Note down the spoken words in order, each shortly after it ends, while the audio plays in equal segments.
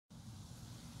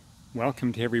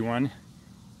Welcome to everyone,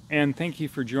 and thank you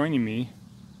for joining me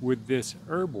with this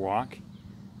herb walk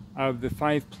of the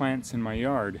 5 plants in my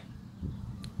yard.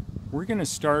 We're going to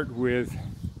start with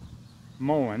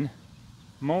mullein.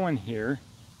 Mullein here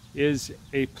is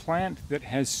a plant that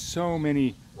has so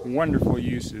many wonderful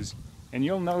uses, and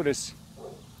you'll notice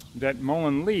that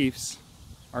mullein leaves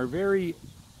are very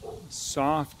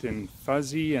soft and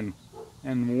fuzzy and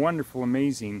wonderful,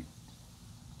 amazing.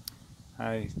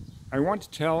 I want to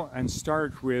tell and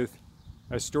start with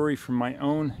a story from my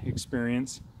own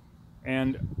experience,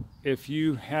 and if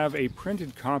you have a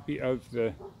printed copy of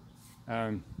the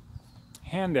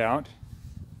handout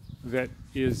that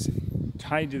is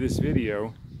tied to this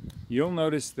video, you'll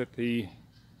notice that the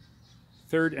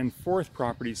 3rd and 4th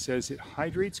property says it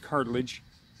hydrates cartilage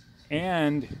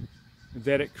and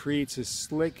that it creates a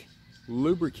slick,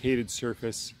 lubricated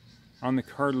surface on the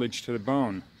cartilage to the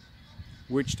bone,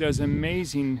 which does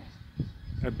amazing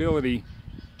ability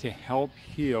to help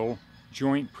heal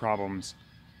joint problems.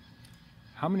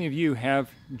 How many of you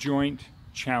have joint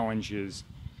challenges?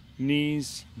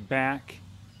 Knees, back,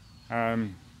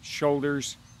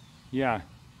 shoulders? Yeah,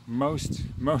 most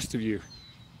of you.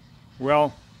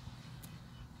 Well,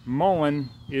 mullein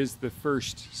is the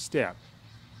first step.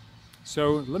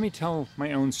 So let me tell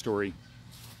my own story.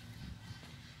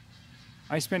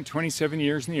 I spent 27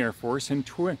 years in the Air Force, and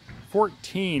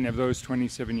 14 of those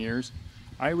 27 years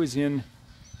I was in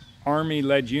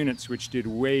Army-led units which did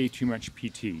way too much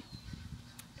PT.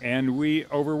 And we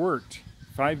overworked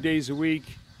 5 days a week,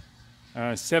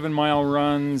 7-mile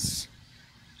runs,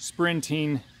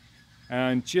 sprinting,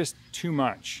 just too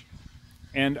much.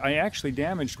 And I actually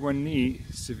damaged one knee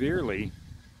severely,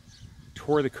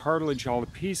 tore the cartilage all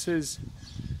to pieces,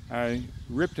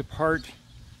 ripped apart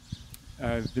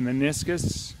the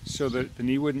meniscus so that the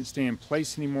knee wouldn't stay in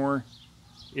place anymore.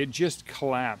 It just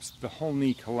collapsed. The whole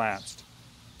knee collapsed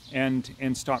and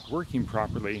stopped working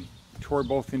properly. Tore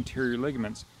both interior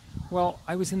ligaments. Well,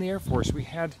 I was in the Air Force. We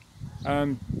had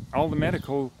all the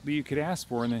medical that you could ask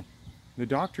for, and the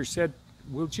doctor said,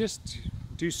 we'll just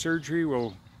do surgery,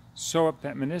 we'll sew up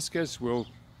that meniscus, we'll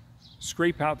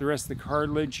scrape out the rest of the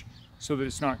cartilage so that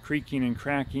it's not creaking and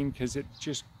cracking, because it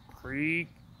just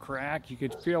crack. You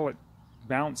could feel it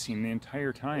bouncing the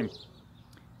entire time.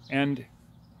 And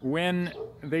when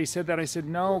they said that, I said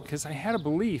no, because I had a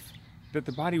belief that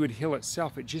the body would heal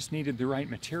itself. It just needed the right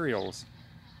materials.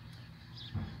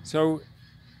 So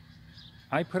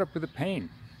I put up with the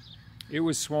pain. It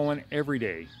was swollen every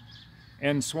day,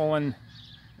 and swollen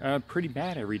pretty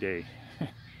bad every day.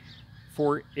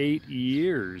 For 8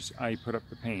 years I put up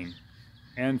the pain.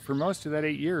 And for most of that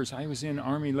 8 years I was in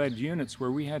Army-led units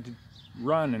where we had to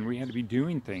run and we had to be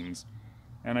doing things.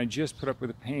 And I just put up with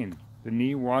the pain. The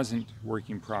knee wasn't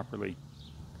working properly.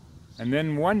 And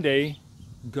then one day,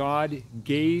 God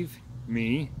gave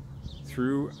me,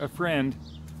 through a friend,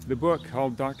 the book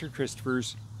called Dr.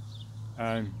 Christopher's,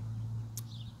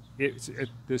 it's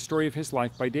the story of his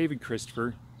life by David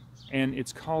Christopher, and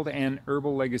it's called An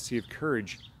Herbal Legacy of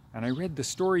Courage. And I read the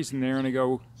stories in there and I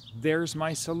go, there's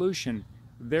my solution.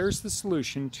 There's the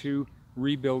solution to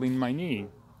rebuilding my knee.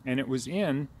 And it was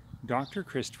in Dr.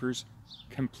 Christopher's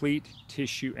Complete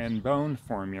Tissue and Bone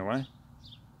formula,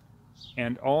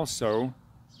 and also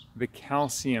the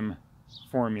calcium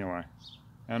formula.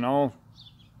 And I'll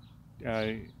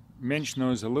mention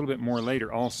those a little bit more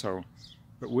later also.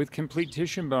 But with Complete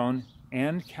Tissue and Bone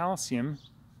and calcium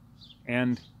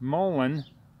and mullein,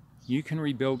 you can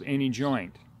rebuild any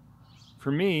joint.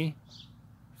 For me,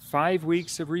 5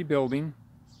 weeks of rebuilding,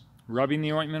 rubbing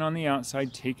the ointment on the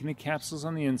outside, taking the capsules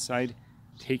on the inside,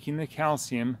 taking the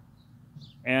calcium,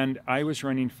 and I was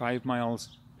running 5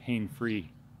 miles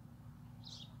pain-free.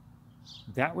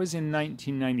 That was in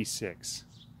 1996.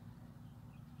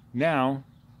 Now,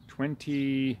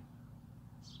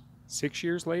 26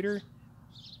 years later,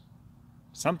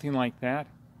 something like that,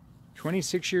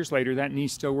 26 years later, that knee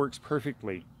still works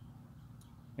perfectly.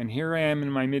 And here I am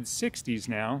in my mid-60s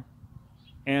now,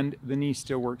 and the knee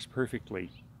still works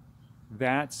perfectly.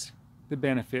 That's the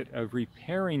benefit of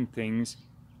repairing things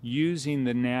using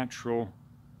the natural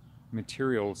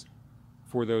materials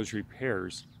for those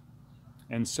repairs.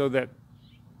 And so that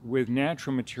with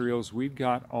natural materials, we've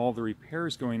got all the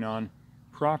repairs going on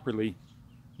properly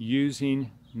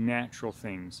using natural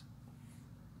things.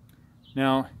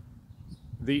 Now,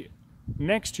 the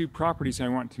next 2 properties I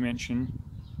want to mention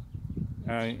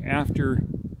after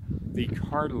the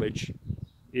cartilage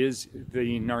is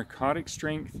the narcotic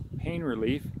strength pain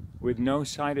relief with no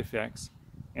side effects,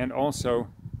 and also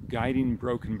guiding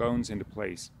broken bones into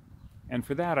place. And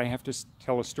for that, I have to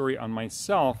tell a story on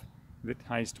myself that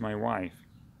ties to my wife.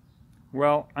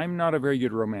 Well, I'm not a very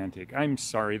good romantic. I'm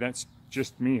sorry, that's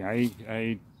just me.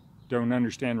 I don't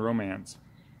understand romance.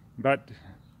 But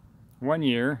one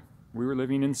year, we were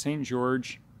living in St.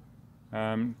 George,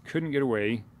 couldn't get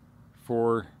away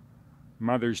for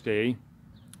Mother's Day,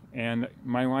 and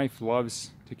my wife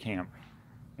loves to camp.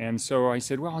 And so I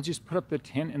said, well, I'll just put up the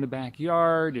tent in the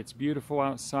backyard. It's beautiful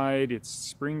outside. It's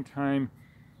springtime.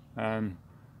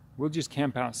 We'll just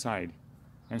camp outside.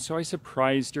 And so I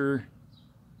surprised her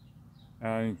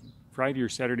Friday or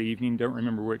Saturday evening, don't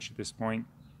remember which at this point,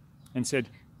 and said,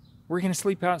 we're going to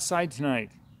sleep outside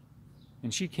tonight.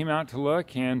 And she came out to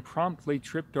look and promptly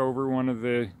tripped over one of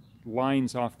the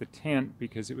lines off the tent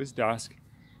because it was dusk.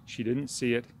 She didn't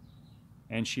see it,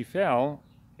 and she fell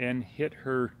and hit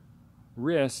her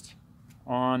wrist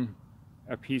on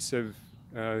a piece of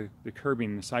the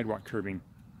curbing, the sidewalk curbing.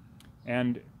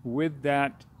 And with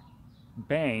that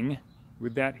bang,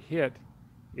 with that hit,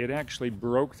 it actually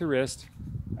broke the wrist,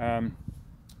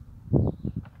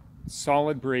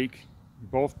 solid break,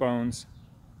 both bones,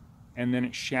 and then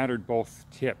it shattered both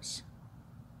tips.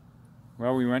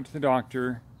 Well, we went to the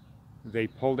doctor. They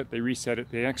pulled it, they reset it,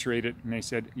 they x-rayed it, and they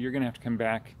said, you're going to have to come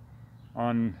back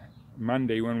on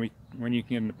Monday when you can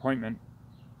get an appointment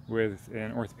with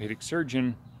an orthopedic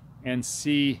surgeon and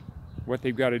see what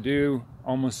they've got to do.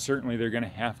 Almost certainly they're going to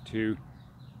have to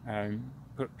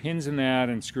put pins in that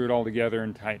and screw it all together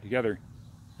and tie it together.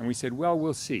 And we said, well,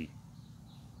 we'll see.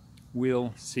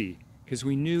 We'll see. Because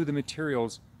we knew the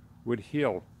materials would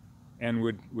heal and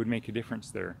would make a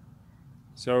difference there.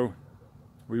 So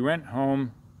we went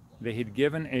home. They had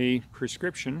given a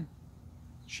prescription.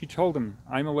 She told them,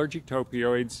 I'm allergic to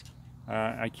opioids.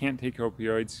 I can't take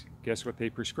opioids. Guess what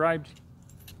they prescribed?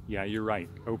 Yeah, you're right,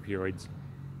 opioids.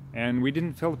 And we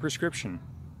didn't fill the prescription.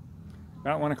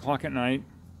 About 1 o'clock at night,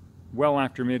 well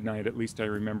after midnight, at least I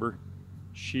remember,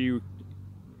 she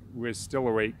was still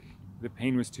awake. The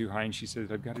pain was too high, and she said,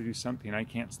 I've got to do something. I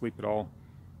can't sleep at all.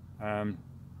 I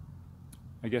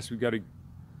guess we've got to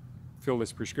fill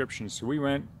this prescription. So we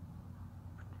went,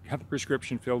 got the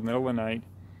prescription filled middle of the night.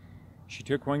 She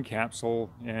took one capsule,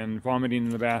 and vomiting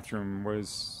in the bathroom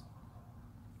was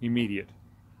immediate.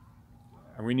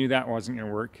 And we knew that wasn't going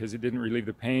to work because it didn't relieve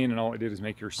the pain, and all it did is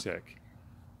make her sick.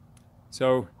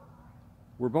 So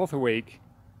we're both awake.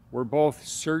 We're both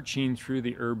searching through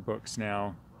the herb books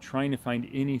now, trying to find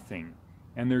anything.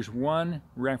 And there's one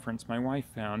reference my wife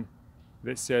found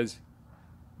that says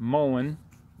Mullein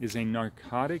is a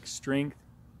narcotic strength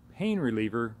pain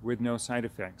reliever with no side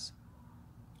effects.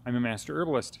 I'm a master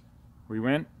herbalist. We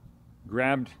went,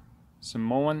 grabbed some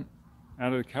Mullein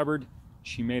out of the cupboard.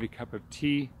 She made a cup of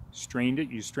tea, strained it.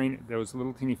 You strain it, those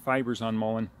little teeny fibers on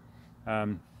Mullein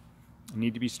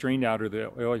need to be strained out or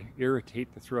they'll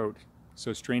irritate the throat.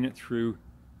 So strain it through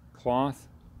cloth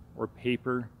or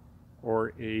paper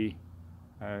or a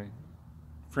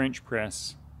French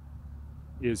press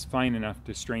is fine enough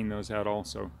to strain those out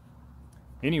also.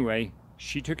 Anyway,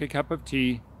 she took a cup of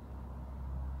tea.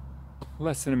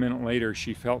 Less than a minute later,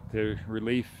 she felt the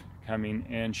relief coming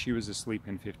and she was asleep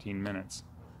in 15 minutes.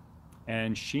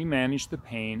 And she managed the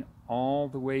pain all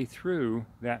the way through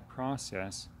that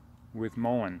process with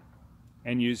Mullein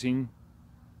and using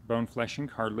bone, flesh, and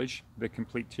cartilage, the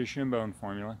complete tissue and bone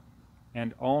formula,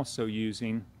 and also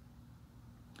using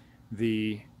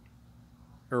the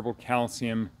herbal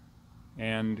calcium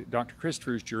and Dr.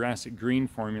 Christopher's Jurassic Green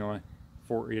formula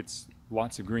for its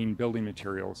lots of green building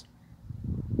materials.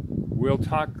 We'll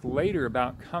talk later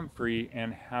about Comfrey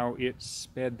and how it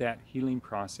sped that healing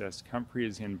process. Comfrey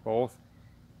is in both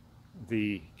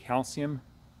the calcium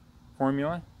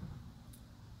formula,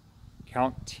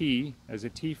 Calc T as a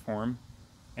T form,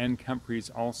 and Comfrey is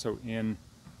also in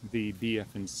the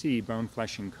BF&C, bone,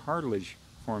 flesh, and cartilage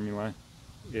formula,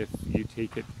 if you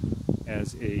take it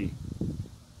as a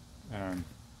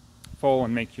full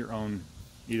and make your own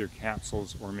either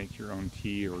capsules or make your own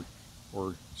tea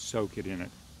or soak it in it.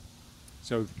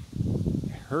 So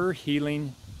her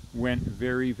healing went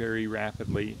very, very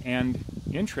rapidly, and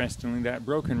interestingly, that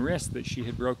broken wrist that she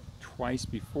had broke twice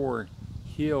before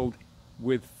healed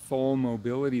with full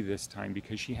mobility this time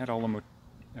because she had all the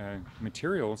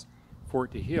materials for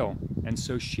it to heal, and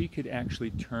so she could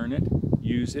actually turn it,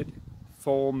 use it,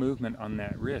 full movement on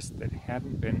that wrist that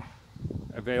hadn't been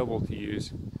available to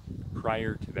use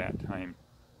prior to that time.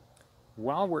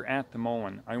 While we're at the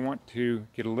Mullein, I want to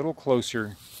get a little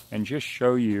closer and just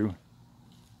show you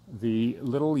the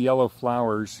little yellow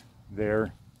flowers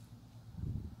there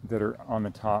that are on the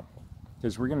top,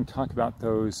 because we're going to talk about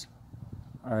those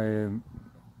in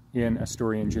a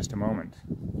story in just a moment.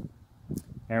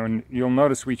 And you'll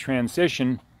notice we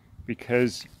transition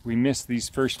because we missed these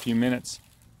first few minutes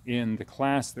in the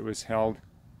class that was held,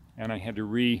 and I had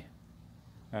to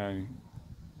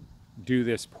do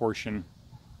this portion.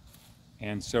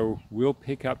 And so we'll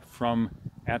pick up from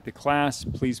at the class.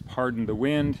 Please pardon the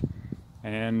wind,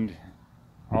 and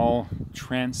I'll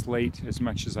translate as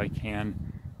much as I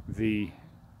can the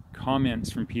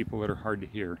comments from people that are hard to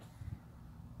hear.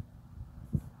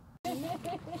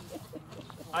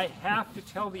 I have to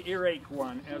tell the earache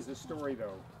one as a story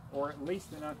though, or at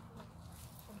least enough.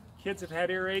 Kids have had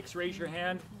earaches, raise your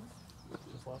hand.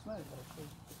 Just last night,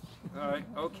 actually.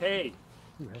 Okay.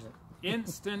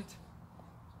 Instant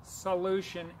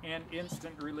solution and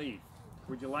instant relief.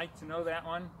 Would you like to know that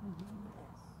one?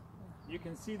 You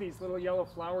can see these little yellow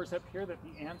flowers up here that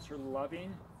the ants are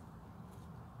loving.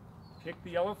 Pick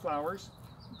the yellow flowers,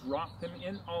 drop them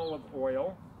in olive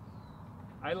oil.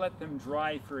 I let them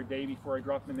dry for a day before I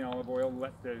drop them in the olive oil,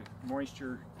 let the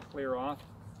moisture clear off.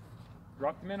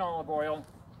 Drop them in olive oil.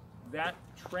 That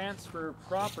transfer of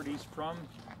properties from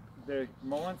the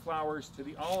mullein flowers to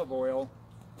the olive oil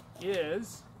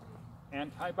is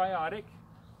antibiotic,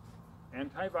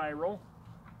 antiviral,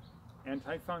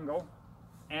 antifungal,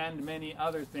 and many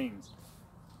other things.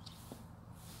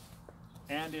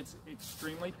 And it's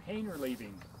extremely pain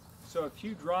relieving. So a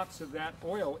few drops of that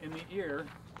oil in the ear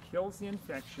kills the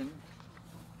infection,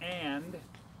 and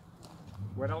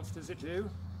what else does it do?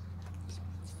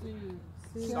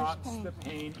 Stops the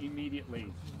pain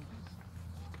immediately.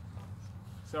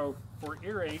 So for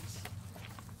earaches,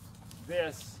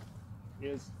 this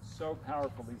is so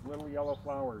powerful, these little yellow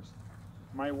flowers.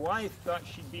 My wife thought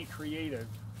she'd be creative,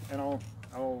 and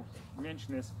I'll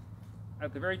mention this.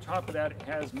 At the very top of that, it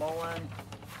has mullein,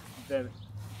 the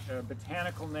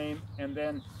botanical name, and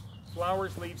then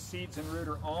flowers, leaves, seeds, and root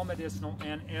are all medicinal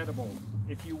and edible.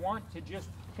 If you want to just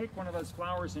pick one of those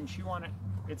flowers and chew on it,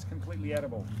 it's completely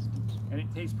edible. And it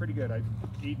tastes pretty good. I've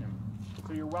eaten them.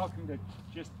 So you're welcome to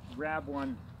just grab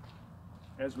one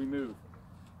as we move.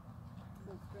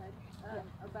 So Fred,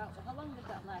 about how long does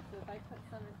that last? So if I put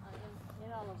some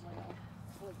in olive oil,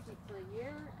 will it keep for a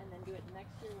year and then do it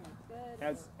next year when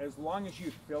it's good? As long as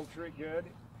you filter it good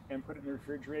and put it in the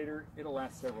refrigerator, it'll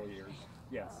last several years.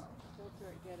 Yes. Oh,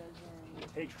 filter it good as in...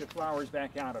 Take the flowers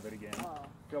back out of it again. Oh.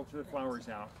 Filter the flowers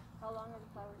out. How long are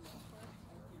the flowers for?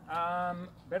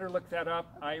 Better look that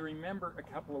up. Okay. I remember a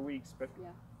couple of weeks, but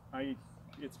yeah.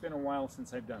 It's been a while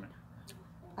since I've done it.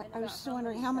 I was just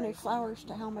wondering how many flowers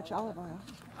to how much olive oil?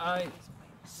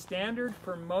 Standard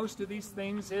for most of these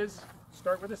things is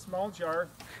start with a small jar,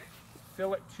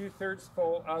 fill it 2/3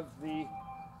 full of the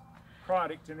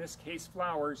product, in this case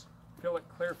flowers, fill it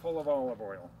clear full of olive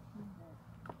oil.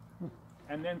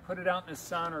 And then put it out in the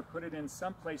sun or put it in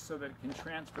some place so that it can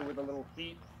transfer with a little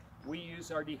heat. We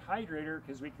use our dehydrator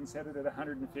because we can set it at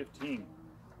 115.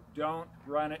 Don't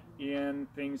run it in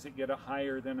things that get a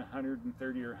higher than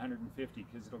 130 or 150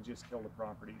 because it'll just kill the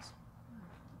properties.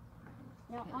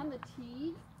 Now on the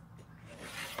tea,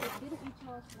 didn't you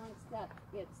tell us once that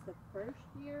it's the first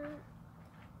year,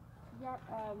 not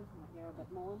Yarrow,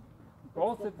 but Mullein?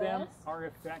 Both of them are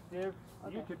effective.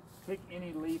 Okay. You could pick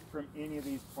any leaf from any of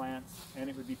these plants and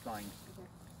it would be fine.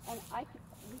 Okay. And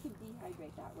we could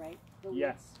dehydrate that, right?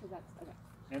 Yes. That's, okay.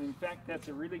 And in fact, that's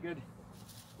a really good...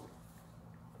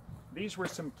 These were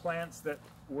some plants that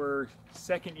were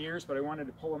second years, but I wanted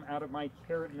to pull them out of my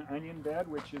carrot and onion bed,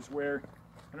 which is where,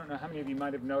 I don't know how many of you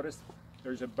might have noticed,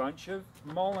 there's a bunch of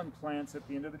mullein plants at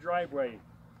the end of the driveway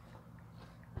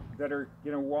that are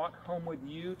going to walk home with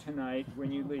you tonight when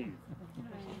you leave.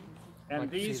 And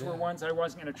these were ones I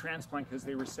wasn't going to transplant because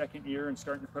they were second year and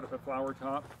starting to put up a flower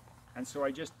top. And so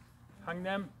I just hung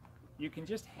them. You can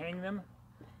just hang them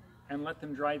and let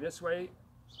them dry this way.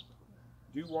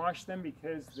 Do wash them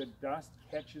because the dust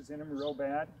catches in them real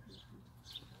bad.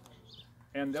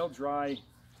 And they'll dry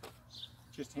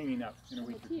just hanging up in a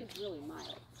week or two. The tea is really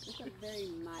mild. It's a very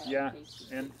mild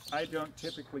taste. And I don't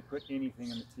typically put anything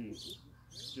in the tea.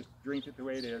 Just drink it the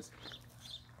way it is.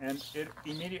 And it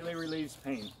immediately relieves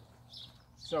pain.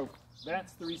 So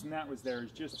that's the reason that was there,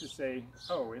 is just to say,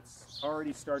 oh, it's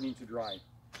already starting to dry.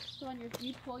 So on do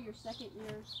you pull your second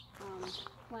year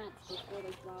plants before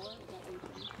they flower? Is that what you're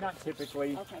saying? Not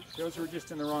typically. Okay. Those were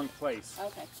just in the wrong place.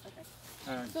 Okay,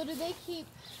 okay. So do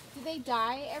they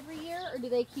die every year, or do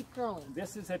they keep growing?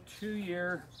 This is a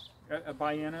 2-year a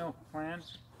biennial plant.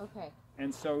 Okay.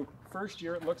 And so first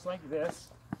year it looks like this.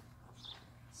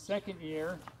 Second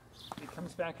year it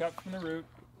comes back up from the root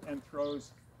and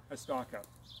throws a stalk up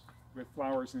with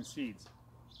flowers and seeds.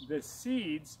 The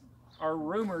seeds are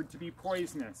rumored to be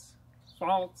poisonous.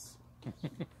 False.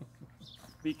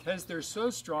 Because they're so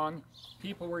strong,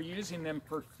 people were using them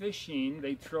for fishing.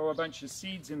 They'd throw a bunch of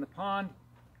seeds in the pond.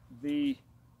 The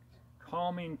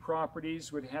calming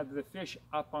properties, would have the fish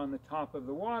up on the top of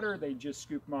the water. They just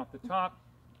scoop them off the top,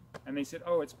 and they said,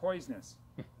 oh, it's poisonous.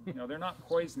 No, they're not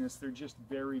poisonous, they're just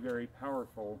very, very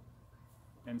powerful.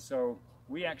 And so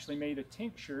we actually made a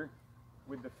tincture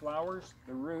with the flowers,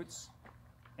 the roots,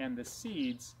 and the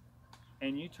seeds.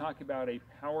 And you talk about a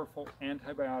powerful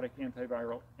antibiotic,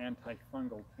 antiviral,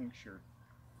 antifungal tincture.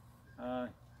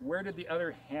 Where did the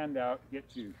other handout get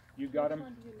to? You got them? Which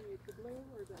one do you need, the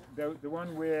blue or The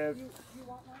one with... You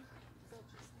want one? Is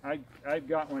that just- I've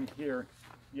got one here.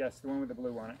 Yes, the one with the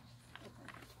blue on it.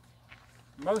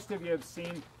 Most of you have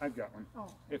seen... I've got one. Oh.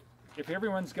 If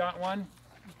everyone's got one,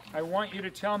 I want you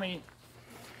to tell me,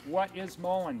 what is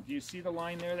Mullein? Do you see the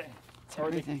line there?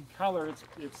 Or the color,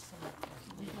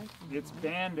 it's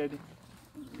banded.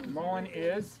 Mullein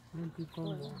is?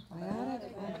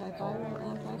 Antibiotic,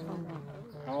 antiviral, antifungal.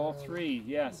 All three,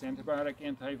 yes. Antibiotic,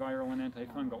 antiviral, and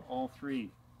antifungal, all three.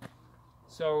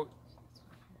 So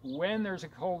when there's a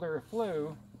cold or a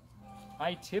flu,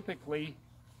 I typically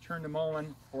turn to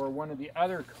Mullein or one of the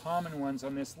other common ones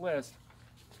on this list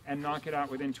and knock it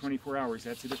out within 24 hours.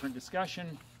 That's a different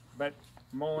discussion, but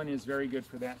Mullein is very good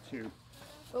for that too.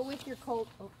 But with your cold,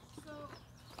 So,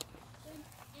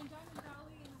 in Diamond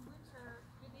Valley in the winter,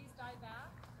 do these die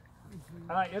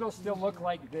back? It'll still look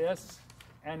like this,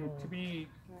 and to be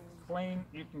plain,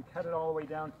 you can cut it all the way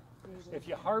down. If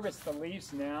you harvest the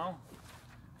leaves now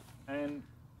and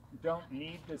don't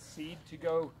need the seed to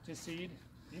go to seed,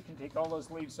 you can take all those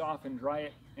leaves off and dry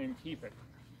it and keep it.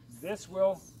 This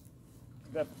will,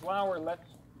 the flower,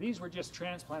 these were just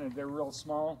transplanted, they're real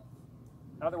small.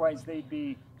 Otherwise they'd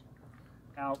be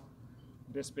out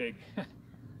this big. How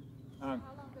long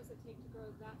does it take to grow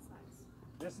that size?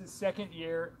 This is second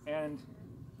year, and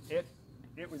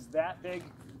it was that big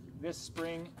this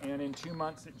spring, and in 2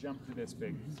 months it jumped to this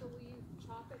big. So will you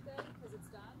chop it then, because it's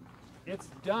done? It's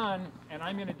done, and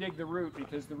I'm going to dig the root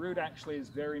because the root actually is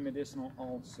very medicinal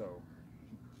also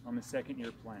on the second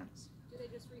year plants. Do they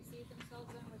just reseed themselves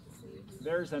then with the seeds?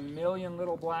 There's a million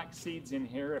little black seeds in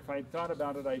here. If I'd thought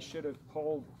about it, I should have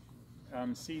pulled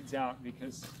seeds out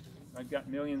because I've got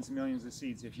millions and millions of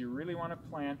seeds. If you really want to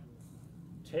plant,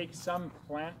 take some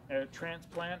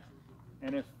transplant,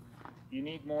 and if you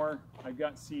need more, I've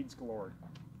got seeds galore.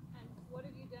 And what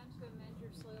have you done to amend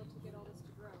your soil to get all this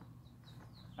to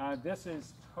grow? This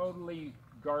is totally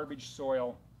garbage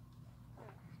soil,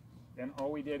 and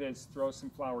all we did is throw some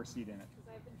flower seed in it.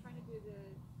 Because I've been trying to do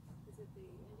is it the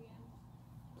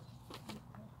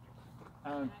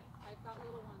Indian? Um, I've got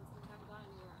little ones and haven't gone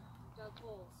anywhere. Dug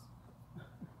holes.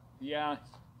 yeah,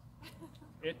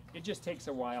 it just takes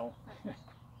a while.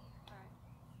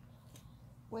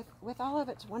 With all of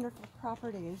its wonderful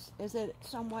properties, is it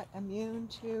somewhat immune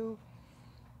to,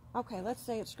 okay, let's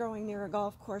say it's growing near a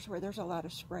golf course where there's a lot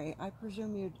of spray. I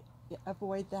presume you'd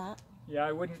avoid that? Yeah,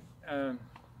 I wouldn't.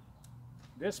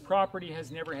 This property has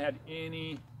never had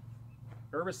any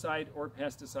herbicide or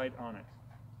pesticide on it.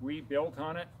 We built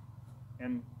on it,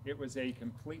 and it was a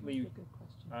completely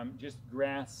just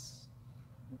grass,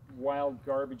 wild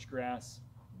garbage grass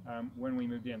when we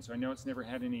moved in. So I know it's never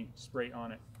had any spray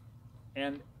on it.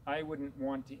 And I wouldn't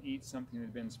want to eat something that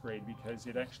had been sprayed because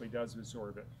it actually does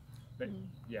absorb it. But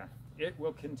yeah, it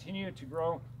will continue to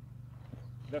grow.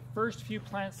 The first few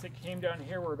plants that came down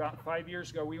here were about 5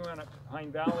 years ago. We went up to Pine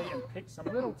Valley and picked some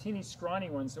little teeny scrawny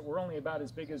ones that were only about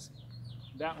as big as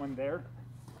that one there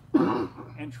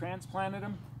and transplanted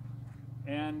them.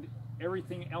 And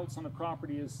everything else on the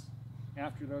property is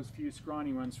after those few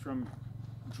scrawny ones from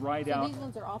dried so out. these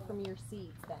ones are all from your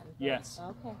seeds then? Yes.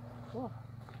 Okay, cool.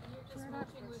 And you're just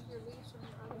mulching with your leaves from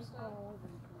your other stuff?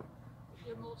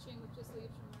 You're mulching with just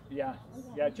leaves from your other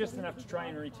Yeah, just enough to try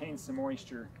and retain some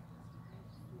moisture.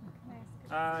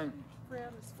 Fred,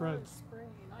 as far as spraying,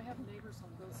 I have neighbors on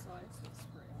both sides that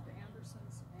spray, the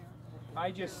Andersons and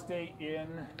I just stay in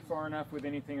far enough with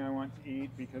anything I want to eat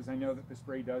because I know that the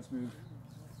spray does move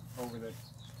over the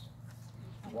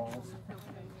walls,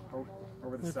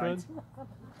 over the sides.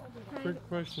 Quick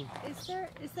question. Is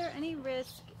there any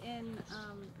risk in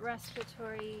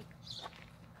respiratory,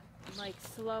 like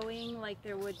slowing, like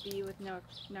there would be with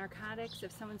narcotics?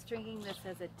 If someone's drinking this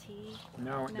as a tea,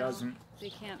 No, it doesn't. They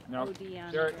can't No, OD on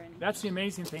it there, or anything. that's the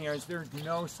amazing thing is there's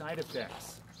no side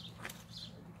effects,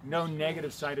 no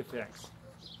negative side effects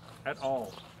at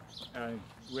all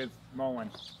with Mullein.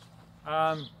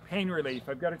 Pain relief.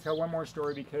 I've got to tell one more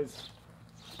story because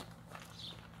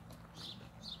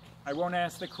I won't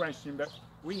ask the question, but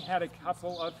we had a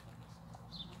couple of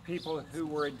people who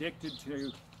were addicted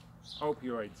to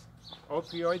opioids.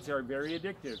 Opioids are very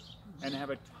addictive and have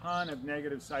a ton of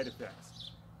negative side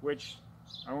effects, which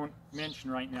I won't mention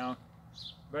right now.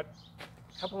 But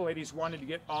a couple of ladies wanted to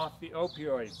get off the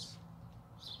opioids.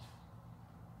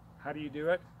 How do you do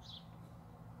it?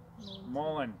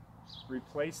 Mullein.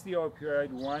 Replace the opioid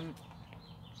one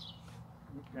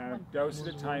dose at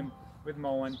a time with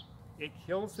Mullein. It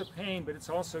kills the pain, but it's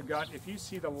also got, if you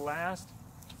see the last,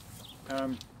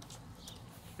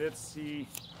 that's the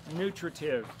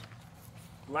nutritive.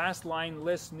 Last line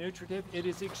lists nutritive. It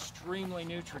is extremely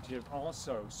nutritive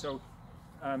also. So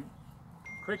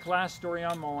quick last story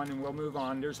on Mullein and we'll move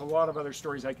on. There's a lot of other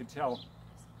stories I could tell.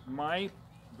 My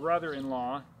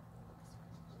brother-in-law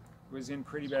was in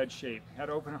pretty bad shape. Had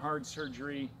open heart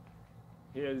surgery.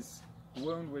 His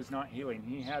wound was not healing.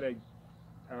 He had a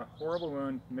horrible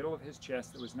wound, middle of his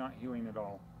chest, that was not healing at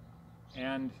all.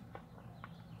 And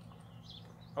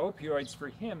opioids for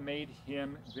him made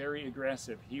him very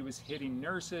aggressive. He was hitting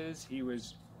nurses, he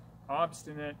was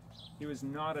obstinate, he was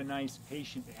not a nice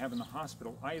patient to have in the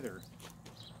hospital either.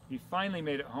 He finally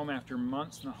made it home after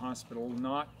months in the hospital,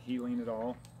 not healing at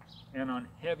all, and on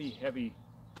heavy, heavy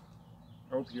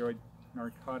opioid,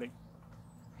 narcotic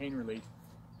pain relief.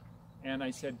 And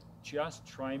I said, just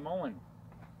try Mullein.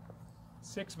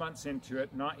 6 months into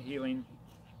it, not healing,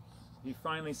 he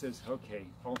finally says, okay,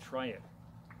 I'll try it.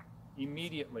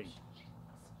 Immediately,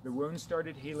 the wound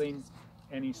started healing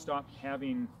and he stopped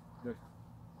having the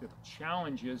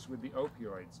challenges with the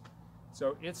opioids.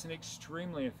 So it's an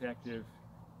extremely effective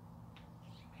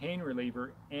pain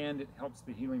reliever, and it helps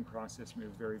the healing process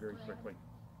move very, very quickly.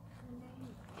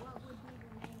 What would be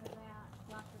the name of that,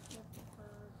 Dr. Christopher?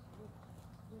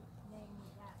 Which name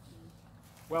would that be?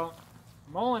 Well,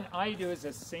 Mullein I do as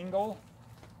a single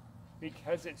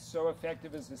because it's so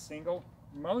effective as a single.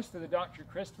 Most of the Dr.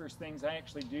 Christopher's things I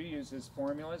actually do use as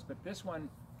formulas, but this one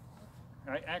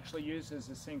I actually use as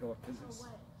a single because it's. So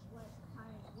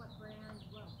what brand,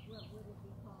 what would it be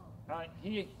called?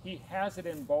 He has it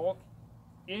in bulk.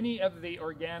 Any of the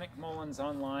organic Mulleins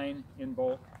online in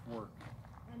bulk work.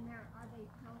 And are they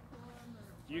pill form or?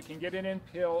 You can get it in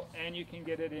pill and you can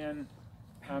get it in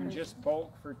just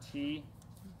bulk for tea.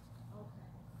 Okay.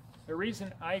 The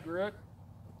reason I grew it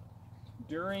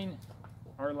during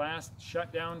our last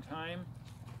shutdown time,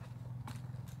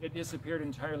 it disappeared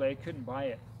entirely. I couldn't buy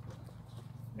it.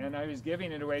 And I was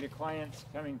giving it away to clients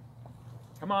coming,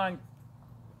 come on,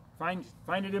 find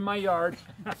it in my yard.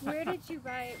 Where did you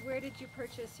buy it? Where did you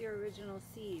purchase your original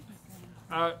seeds?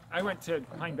 I went to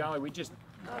Pine Valley. We just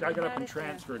dug it up and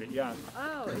transferred it, yeah.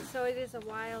 Oh, so it is a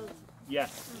wild,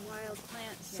 yes. Wild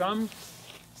plant.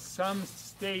 Some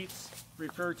states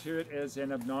refer to it as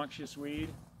an obnoxious weed.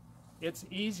 It's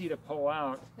easy to pull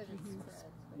out.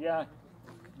 Yeah,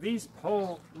 these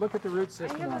pull, look at the root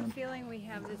system I on have a them. feeling we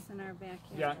have this in our backyard.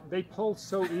 Yeah, they pull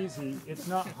so easy, it's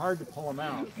not hard to pull them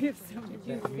out. We have so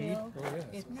many.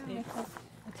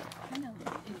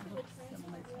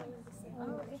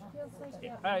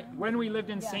 When we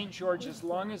lived in St. George, as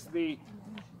long as the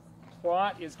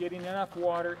plot is getting enough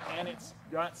water and it's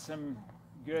got some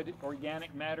good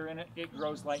organic matter in it, it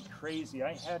grows like crazy.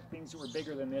 I had things that were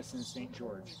bigger than this in St.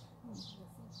 George.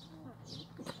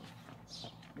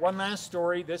 One last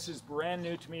story. This is brand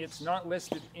new to me. It's not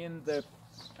listed in the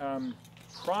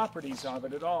properties of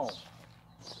it at all.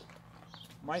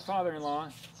 My father-in-law,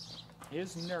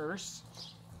 his nurse,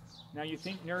 now you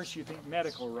think nurse, you think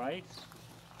medical, right?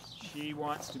 She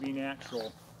wants to be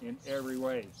natural in every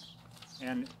way.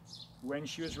 And when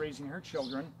she was raising her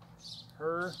children,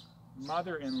 her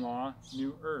mother-in-law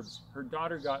knew herbs. Her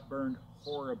daughter got burned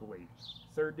horribly,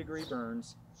 3rd-degree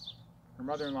burns. Her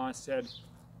mother-in-law said,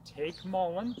 take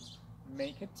Mullein,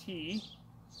 make a tea,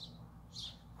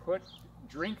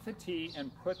 drink the tea,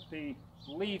 and put the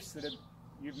leaves that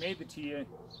you've made the tea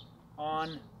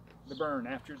on the burn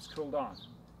after it's cooled off.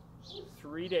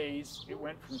 3 days, it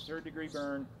went from 3rd-degree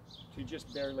burn to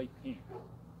just barely pink.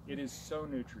 It is so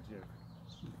nutritive.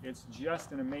 It's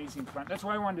just an amazing plant. That's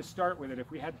why I wanted to start with it.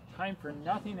 If we had time for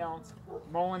nothing else,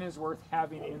 Mullein is worth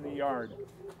having in the yard.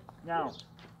 Now,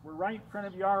 we're right in front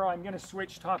of Yarrow. I'm going to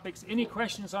switch topics. Any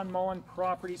questions on Mullein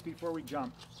properties before we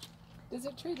jump? Does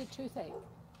it treat a toothache?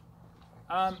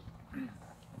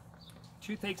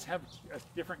 Toothaches have a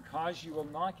different cause. You will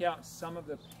knock out some of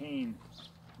the pain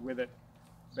with it.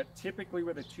 But typically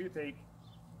with a toothache,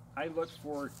 I look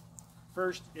for,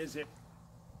 first, is it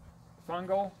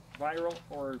fungal, viral,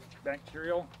 or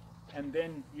bacterial? And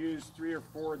then use 3 or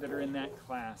 4 that are in that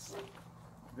class,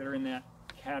 that are in that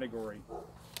category,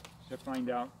 to find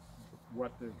out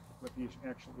what the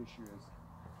actual issue is.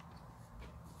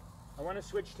 I want to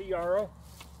switch to Yarrow.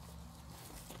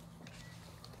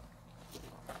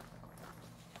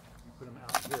 Put them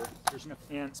out here. There's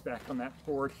enough ants back on that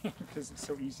board because it's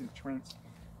so easy to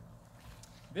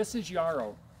This is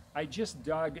yarrow. I just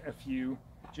dug a few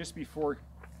just before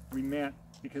we met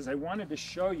because I wanted to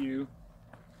show you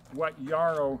what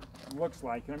yarrow looks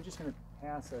like. And I'm just going to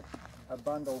pass a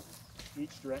bundle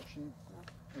each direction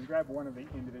and grab one of the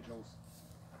individuals.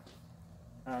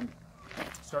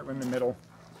 Start in the middle.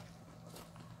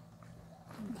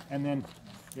 And then,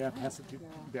 yeah, pass it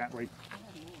that way.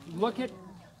 Look at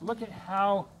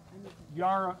how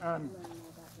yarrow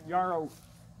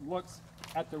looks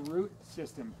at the root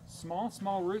system.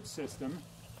 Small root system,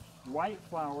 white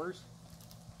flowers,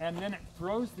 and then it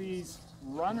throws these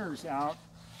runners out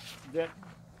that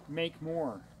make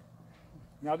more.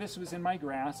 Now this was in my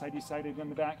grass. I decided in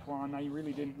the back lawn. I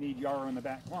really didn't need yarrow in the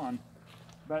back lawn.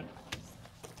 But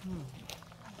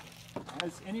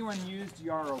has anyone used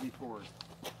yarrow before?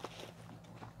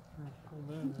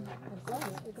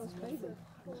 It goes crazy.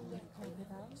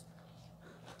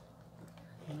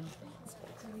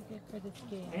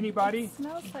 Anybody? It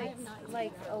smells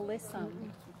like alyssum.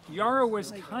 Yarrow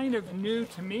was kind of new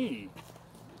to me,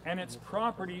 and its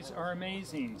properties are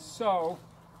amazing. So,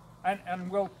 and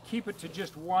we'll keep it to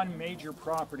just one major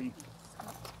property.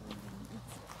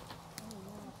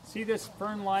 See this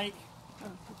fern-like?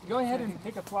 Go ahead and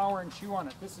pick a flower and chew on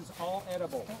it. This is all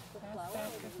edible.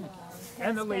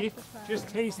 And the leaf, just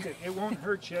taste it. It won't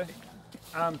hurt you.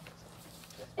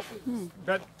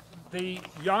 But the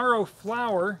yarrow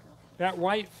flower, that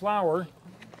white flower,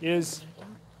 is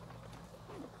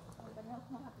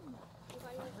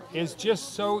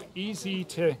just so easy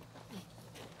to...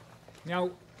 Now,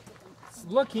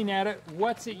 looking at it,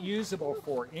 what's it usable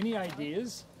for? Any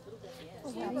ideas?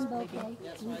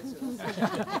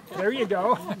 There you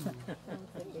go.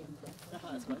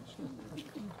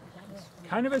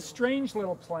 Kind of a strange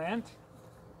little plant.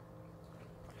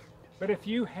 But if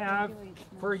you have,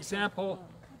 for example,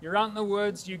 you're out in the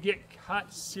woods, you get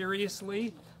cut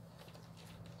seriously,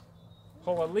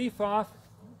 pull a leaf off,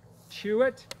 chew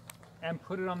it, and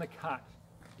put it on the cut.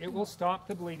 It will stop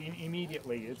the bleeding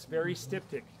immediately. It's very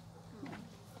styptic.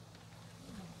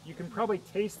 You can probably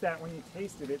taste that when you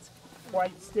taste it. It's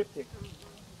quite styptic.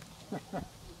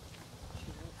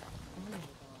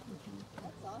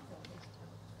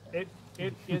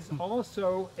 It is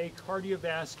also a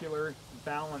cardiovascular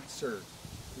balancer,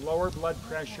 lower blood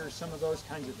pressure, some of those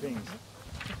kinds of things.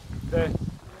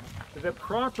 The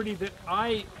property that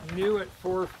I knew it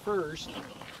for first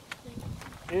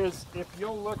is, if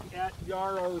you'll look at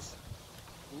yarrow's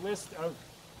list of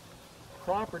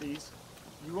properties,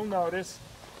 you will notice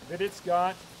that it's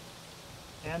got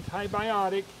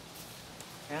antibiotic,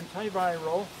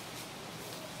 antiviral,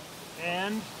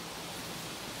 and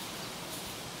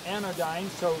anodyne,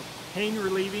 so pain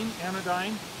relieving,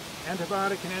 anodyne,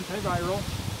 antibiotic and antiviral,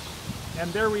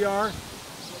 and there we are,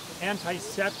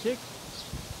 antiseptic,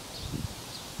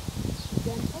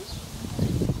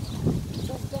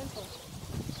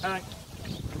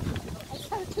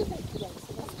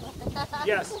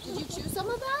 yes. Did you chew some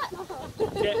of that?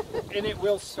 Yeah, and it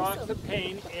will stop the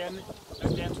pain in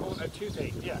a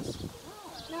toothache, yes.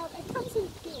 Now, it comes in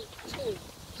pink, too.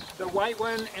 The white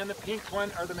one and the pink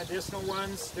one are the medicinal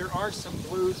ones. There are some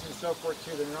blues and so forth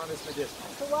too. They're not as medicinal.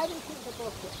 So why do you keep the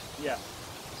book here? Yeah.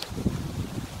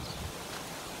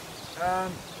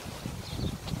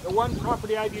 The one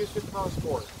property I've used it most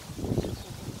for: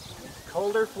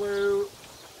 cold or flu,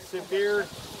 severe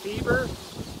fever.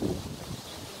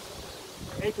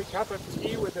 Make a cup of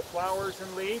tea with the flowers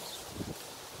and leaves,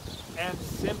 and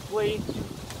simply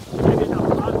get in a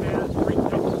hot bath, drink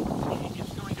that tea.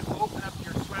 It's going to open up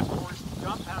your sweat pores,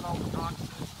 dump out all the toxins.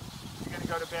 You're going to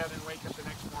go to bed and wake up the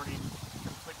next morning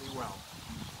completely well.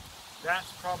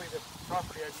 That's probably the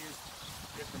property I've used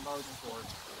it the most for.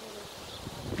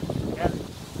 And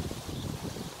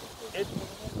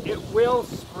it will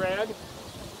spread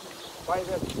by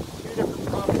the two different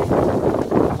properties. I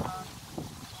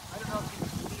don't know if you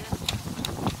can see it.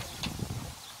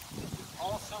 This is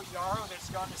also yarrow that's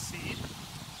gone to seed.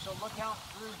 So look out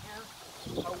through here.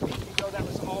 A week ago that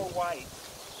was all white.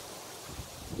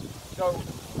 So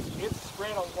it's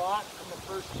spread a lot from the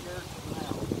first year to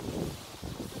now.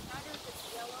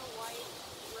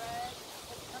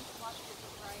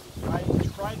 I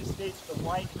try to stage the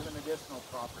white for the medicinal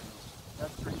properties.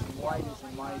 That's the reason white is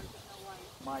in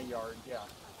my yard, yeah.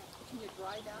 Can you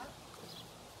dry that?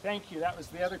 Thank you. That was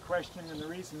the other question, and the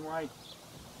reason why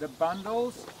the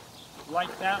bundles,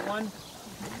 like that one,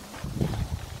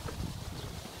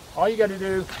 all you got to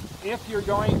do, if you're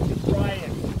going to dry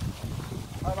it,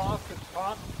 cut off the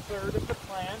top third of the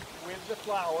plant with the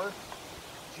flower,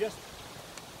 just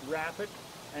wrap it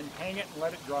and hang it and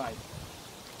let it dry.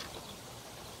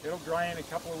 It'll dry in a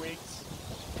couple of weeks.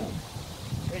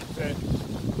 Take the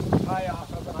tie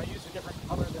off of, and I use a different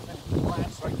color than the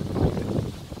plant so I can move it.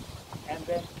 And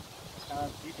then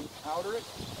you can powder it,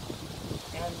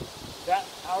 and that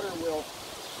powder will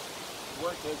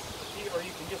work as tea, or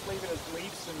you can just leave it as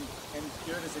leaves and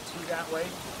do it as a tea that way.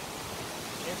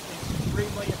 It's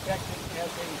extremely effective as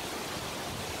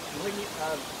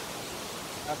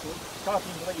a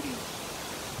stopping bleeding.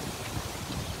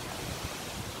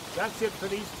 That's it for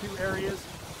these two areas.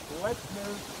 Let's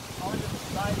move onto the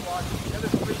sidewalk. The other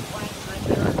three plants are in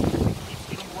there, and it keeps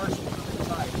getting worse from the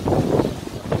side.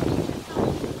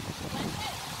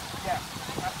 Yeah,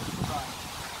 that's fine.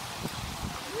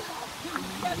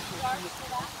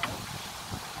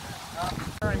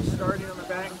 I'm starting on the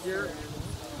back here.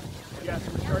 Yes,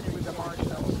 we're starting with the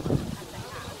marshmallow.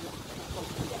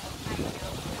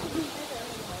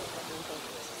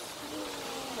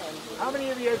 How many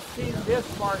of you have seen this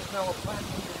marshmallow plant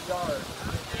in your yard?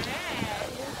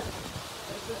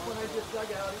 This is one I just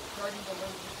dug out. It's starting to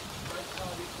load right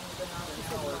now. These things have been out an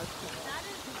hour.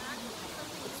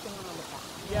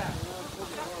 Yeah.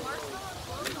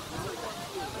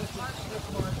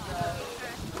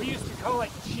 We used to call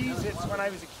it Cheez-Its when I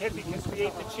was a kid because we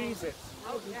ate the Cheez-Its.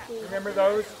 Remember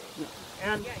those?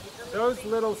 And those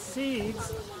little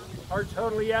seeds are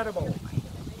totally edible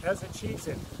as a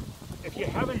Cheez-It. If you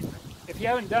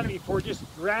haven't done it before, just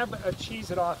grab a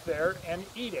Cheez-It off there and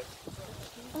eat it.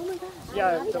 Oh my gosh.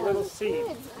 Yeah, the little seed.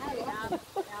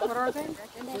 What are they?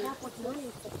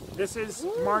 This is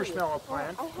marshmallow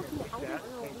plant. Yeah,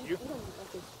 thank you.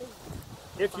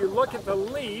 If you look at the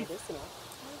leaf,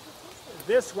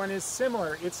 this one is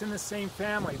similar. It's in the same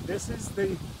family. This is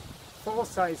the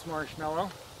full-size marshmallow,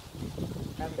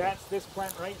 and that's this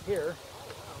plant right here.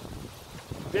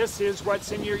 This is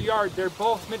what's in your yard. They're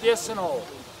both medicinal.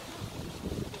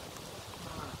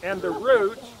 And the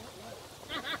root,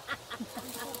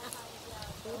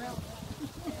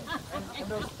 and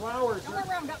those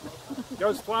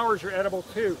flowers are edible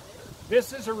too.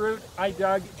 This is a root I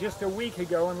dug just a week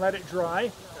ago and let it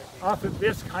dry off of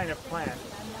this kind of plant.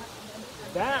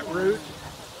 That root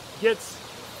gets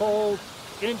full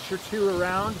inch or two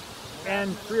around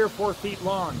and 3 or 4 feet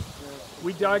long.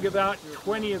 We dug about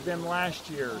 20 of them last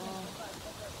year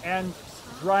and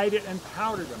dried it and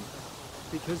powdered them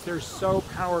because they're so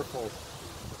powerful.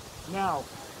 Now,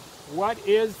 what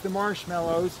is the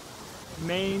marshmallow's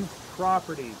main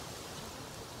property?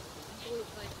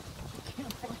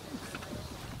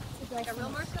 Like a real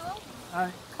marshmallow?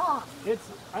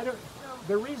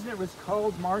 The reason it was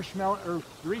called marshmallow, or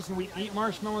the reason we eat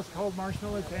marshmallow is called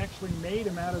marshmallow, is they actually made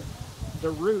them out of the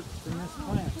roots from this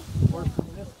plant, or from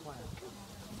this plant.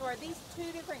 So are these two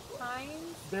different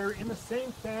kinds? They're in the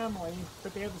same family,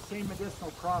 but they have the same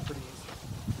medicinal properties.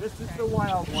 This is the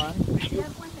wild one. Do you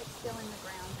have one that's still in the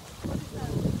ground? What is the,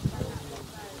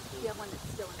 do you have one that's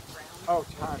still in the ground? Oh,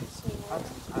 tons. Tons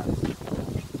and tons.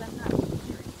 Because I'm not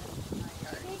hearing this in my Do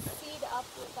yard. they seed up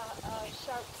with a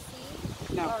sharp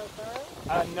seed? No. Or a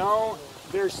burr? No,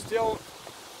 they're still,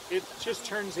 it just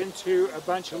turns into a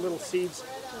bunch of little seeds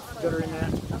that are in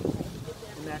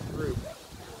that group.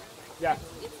 Yeah.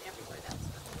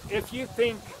 If you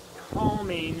think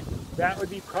calming, that would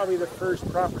be probably the first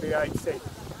property I'd say.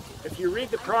 If you read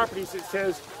the properties, it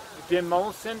says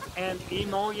demulcent and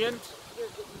emollient.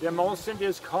 Demulcent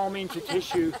is calming to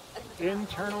tissue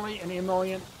internally and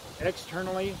emollient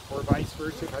externally, or vice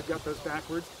versa if I've got those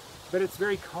backwards. But it's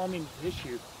very calming to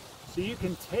tissue. So you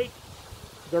can take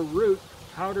the root,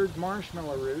 powdered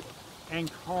marshmallow root,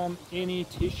 and calm any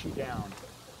tissue down.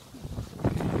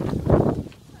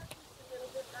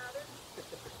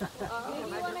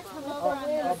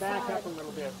 I'll back up a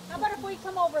little bit. How about if we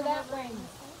come over that way?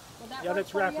 Yeah,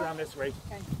 let's wrap around this way.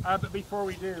 Okay. But before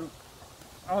we do,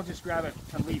 I'll just grab a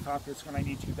leaf off this when I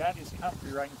need to. That is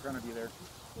Comfrey right in front of you there.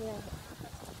 Yeah.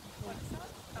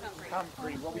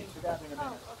 Comfrey. We'll be to that in a minute.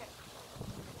 Oh, okay.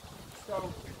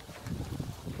 So,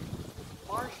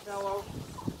 marshmallow,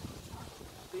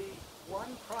 the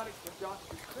one product of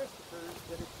Dr. Christopher's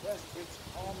that it tests its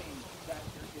calming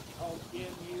factor is called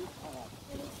immune calm.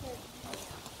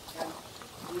 And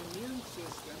the immune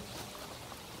system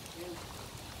is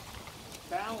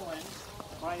balanced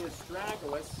by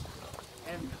astragalus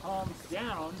and calmed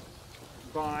down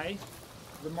by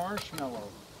the marshmallow.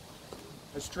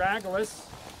 Astragalus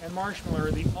and marshmallow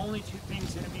are the only two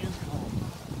things in immune calm.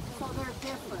 So they're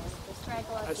different.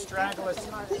 Astragalus, is different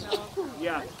than marshmallow.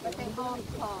 Yeah. But they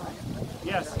both calm.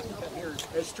 Yes.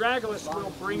 Astragalus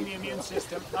will bring the immune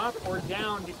system up or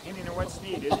down depending on what's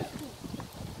needed.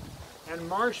 And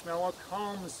marshmallow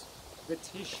calms the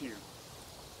tissue.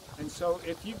 And so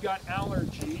if you've got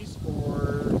allergies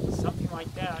or something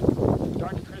like that,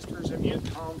 Dr. Christopher's Immune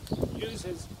Calm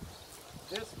uses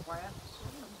this plant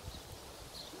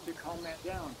to calm that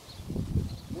down.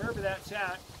 Wherever that's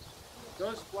at,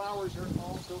 those flowers are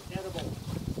also edible.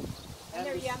 And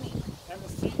they're yummy. And the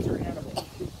seeds are edible.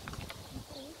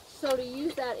 So to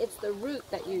use that, it's the root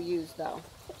that you use, though.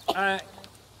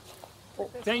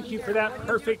 Thank you for that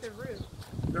perfect.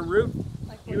 The root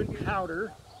you would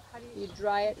powder. You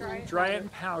dry it. Dry it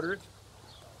and powder it.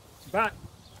 But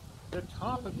the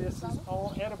top of this is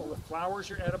all edible. The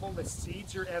flowers are edible, the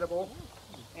seeds are edible,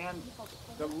 and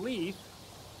the leaf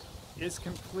is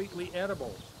completely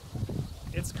edible.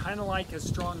 It's kind of like a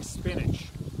strong spinach.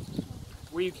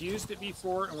 We've used it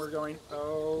before and we're going,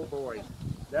 oh boy,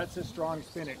 that's a strong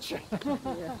spinach.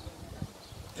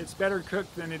 It's better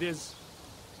cooked than it is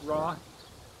raw,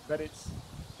 but it's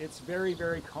very,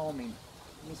 very calming.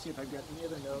 Let me see if I've got any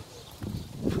other notes.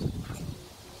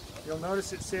 You'll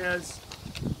notice it says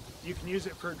you can use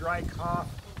it for a dry cough.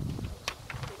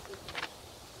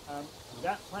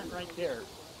 That plant right there.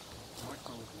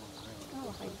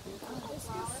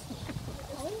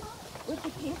 With the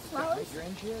pink flowers?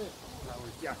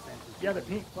 Yeah, the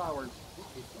pink flowers.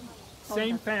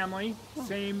 Same family,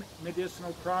 same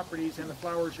medicinal properties, and the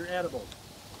flowers are edible.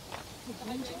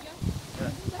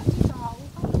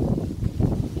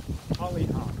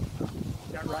 Hollyhock.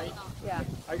 Is that right? Yeah.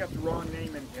 I got the wrong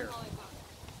name in here.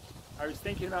 I was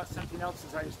thinking about something else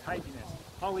as I was typing this.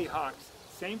 Hollyhocks,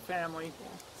 same family,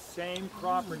 same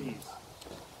properties.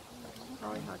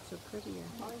 Hollyhocks are prettier.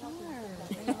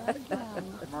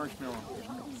 Marshmallow.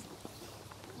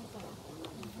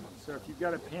 So if you've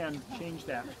got a pen, change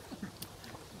that.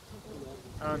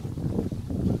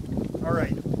 All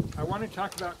right, I want to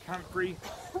talk about comfrey.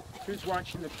 Who's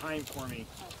watching the time for me?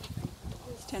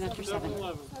 It's 10 after 7.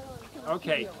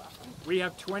 Okay, we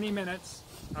have 20 minutes.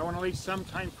 I want to leave some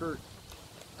time for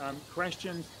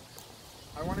questions.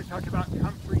 I want to talk about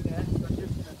comfrey next. I'm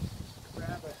just going to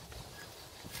grab it.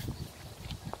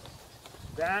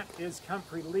 That is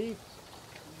comfrey leaf.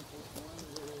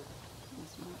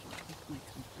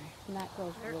 And that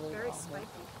goes really Very well. spiky.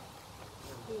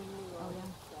 Oh, yeah.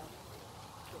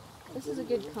 This is a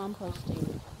good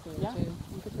composting thing, too.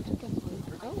 You could put your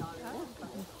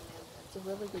it's a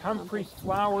really good Comfrey compost.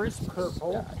 flower is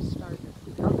purple.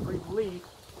 Comfrey leaf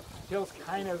feels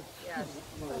kind of,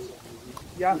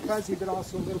 fuzzy, but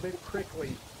also a little bit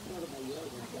prickly.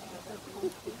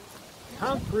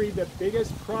 Comfrey, the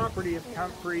biggest property of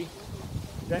comfrey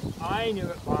that I knew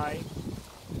it by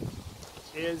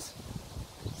is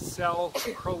cell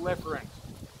proliferant.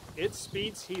 It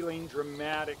speeds healing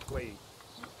dramatically,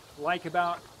 like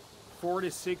about 4 to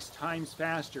 6 times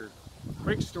faster.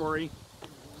 Quick story,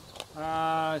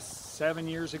 7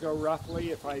 years ago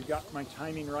roughly, if I got my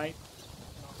timing right,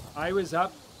 I was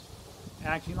up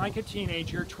acting like a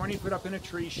teenager, 20 foot up in a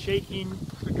tree, shaking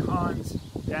pecans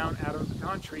down out of a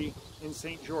pecan tree in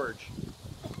St. George.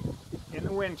 In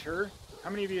the winter, how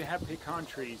many of you have pecan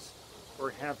trees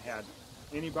or have had?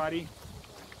 Anybody?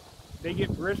 They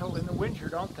get brittle in the winter,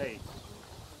 don't they?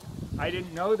 I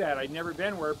didn't know that. I'd never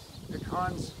been where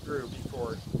pecans grew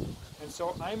before. And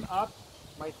so I'm up,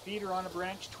 my feet are on a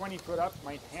branch 20 foot up,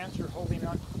 my hands are holding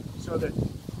on. So the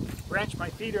branch my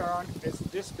feet are on is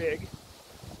this big.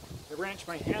 The branch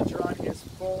my hands are on is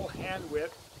full hand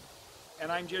width.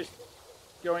 And I'm just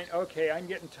going, okay, I'm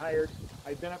getting tired.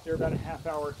 I've been up there about a half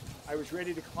hour. I was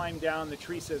ready to climb down. The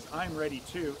tree says, I'm ready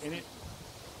too. And it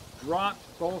dropped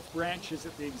both branches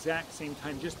at the exact same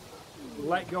time. Just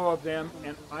let go of them,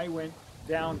 and I went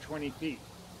down 20 feet.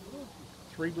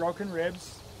 3 broken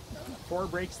ribs, 4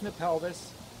 breaks in the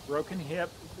pelvis, broken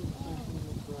hip,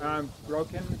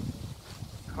 broken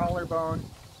collarbone,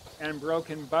 and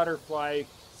broken butterfly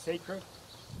sacrum.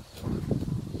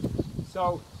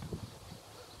 So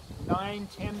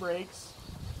 9-10 breaks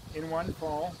in one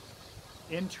fall.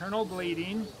 Internal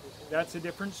bleeding, that's a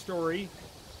different story.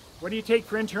 What do you take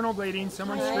for internal bleeding?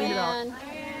 Someone scream it out.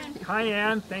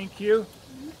 Cayenne, thank you.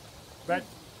 But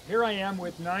here I am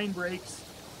with 9 breaks,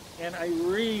 and I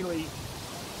really,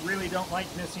 really don't like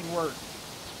missing work.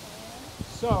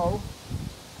 So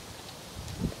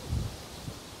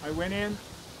I went in,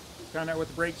 found out what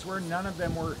the breaks were. None of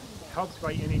them were helped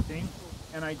by anything,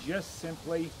 and I just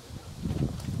simply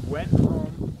went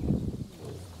home.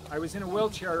 I was in a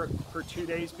wheelchair for 2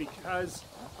 days because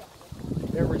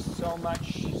there was so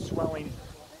much swelling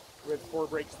with 4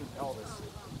 breaks in the pelvis.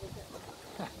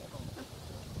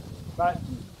 But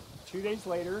 2 days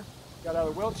later, got out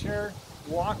of the wheelchair,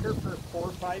 walker for 4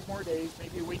 or 5 more days,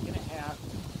 maybe a week and a half.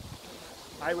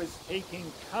 I was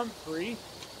taking comfrey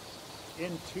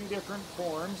in 2 different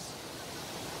forms,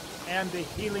 and the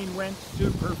healing went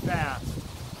super fast.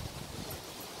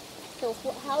 So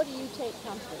how do you take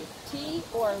comfrey? Tea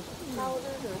or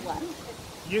powdered or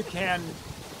what? You can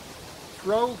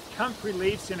throw comfrey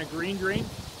leaves in a green drink.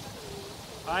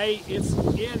 It's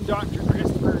in Dr.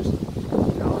 Christopher's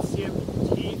calcium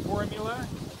tea formula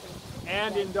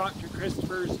and in Dr.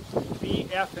 Christopher's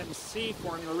BF&C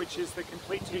formula, which is the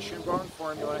complete tissue and bone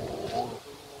formula.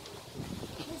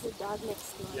 There's a dog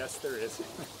next door. Yes, there is.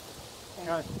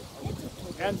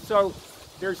 And so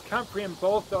there's comfrey in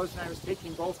both those, and I was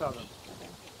taking both of them.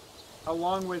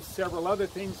 Along with several other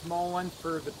things, Mullein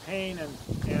for the pain, and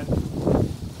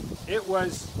it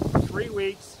was 3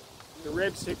 weeks, the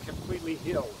ribs had completely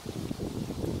healed.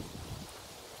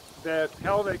 The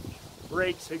pelvic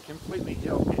breaks had completely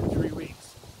healed in 3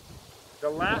 weeks. The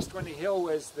last one to heal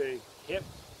was the hip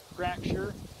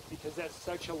fracture, because that's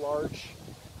such a large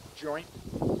joint.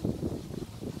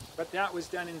 But that was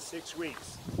done in 6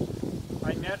 weeks.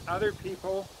 I met other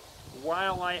people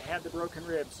while I had the broken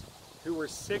ribs who were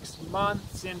 6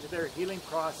 months into their healing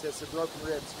process of broken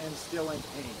ribs and still in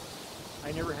pain.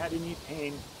 I never had any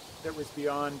pain that was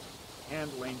beyond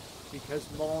handling because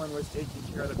Mullein was taking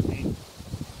care of the pain.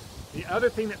 The other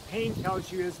thing that pain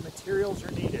tells you is materials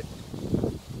are needed.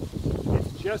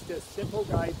 It's just a simple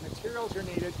guide. Materials are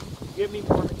needed. Give me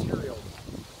more materials.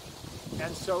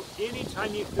 And so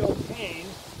anytime you feel pain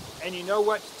and you know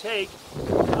what to take,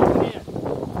 come in.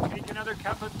 Take another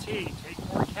cup of tea.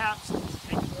 Take more capsules.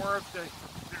 Take more of the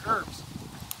herbs.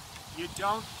 You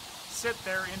don't sit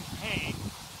there in pain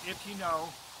if you know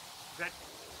that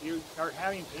you are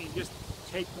having pain. Just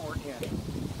take more in.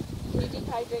 Can you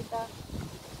dehydrate that?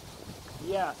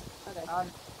 Yeah. Okay.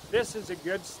 This is a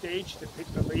good stage to pick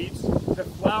the leaves. The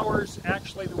flowers,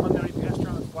 actually the one that I passed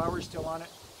around, the flowers still on it.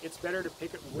 It's better to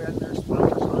pick it when there's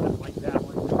flowers on it, like that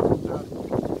one.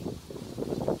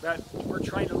 But we're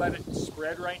trying to let it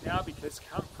spread right now because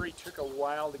comfrey took a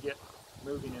while to get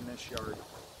moving in this yard.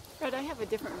 Fred, I have a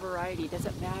different variety. Does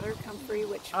it matter, comfrey,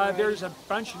 which variety? There's a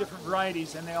bunch of different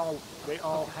varieties, and they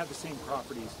all have the same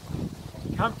properties.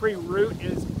 Comfrey root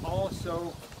is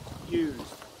also used.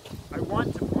 I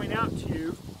want to point out to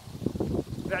you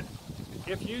that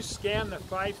if you scan the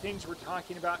 5 things we're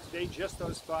talking about today, just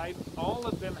those 5, all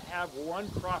of them have one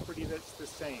property that's the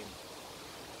same.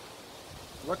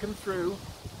 Look them through.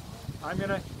 I'm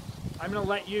gonna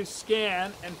let you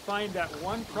scan and find that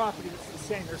one property that's the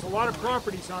same. There's a lot of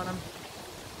properties on them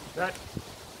that,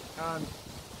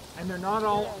 and they're not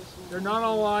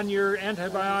all on your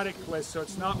antibiotic list, so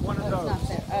it's not one of those.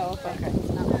 Oh, okay.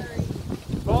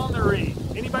 Vulnerary.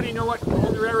 Anybody know what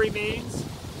vulnerary means?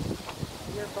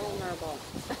 You're vulnerable.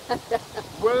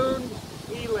 Wound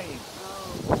healing.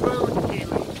 Oh. Wound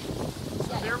healing.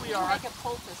 So there we are. You make a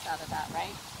poultice out of that,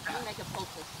 right? You make a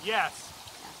poultice. Yes.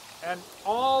 And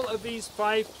all of these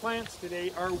 5 plants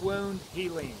today are wound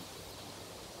healing.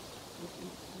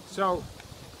 So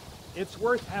it's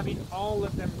worth having all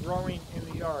of them growing in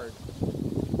the yard.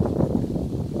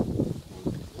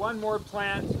 One more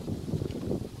plant,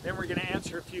 then we're going to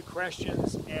answer a few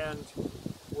questions, and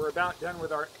we're about done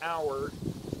with our hour,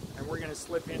 and we're going to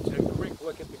slip into a quick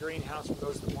look at the greenhouse for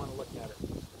those that want to look at it.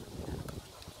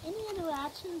 Any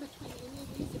interaction between any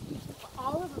of these, if you took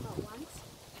all of them at once,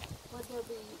 would there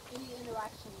be any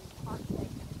interaction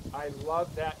conflict? I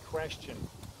love that question.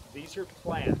 These are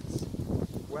plants.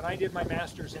 When I did my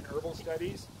master's in herbal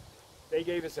studies, they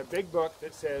gave us a big book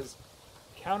that says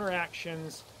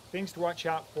counteractions, things to watch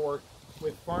out for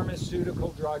with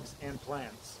pharmaceutical drugs and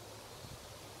plants.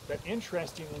 But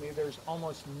interestingly, there's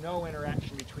almost no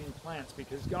interaction between plants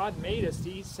because God made us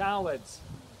to eat salads.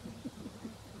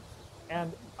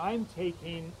 And I'm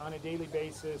taking on a daily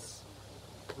basis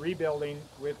rebuilding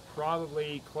with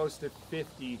probably close to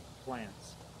 50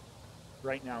 plants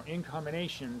right now in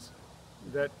combinations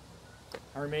that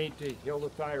are made to heal the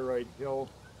thyroid, heal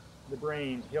the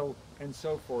brain, heal and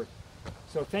so forth.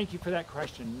 So thank you for that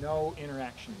question. No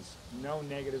interactions, no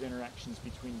negative interactions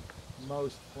between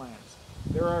most plants.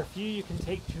 There are a few you can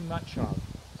take too much of.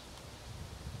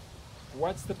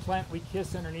 What's the plant we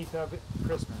kiss underneath of at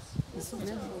Christmas?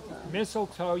 Mistletoe.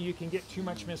 Mistletoe, you can get too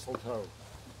much mistletoe.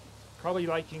 Probably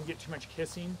like you can get too much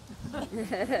kissing.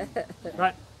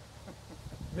 But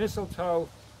mistletoe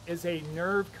is a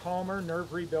nerve calmer, nerve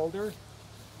rebuilder,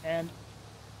 and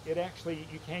it actually,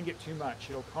 you can get too much.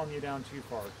 It'll calm you down too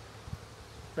far.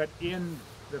 But in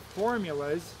the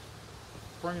formulas,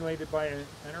 formulated by an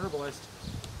herbalist,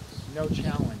 no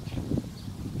challenge.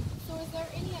 So is there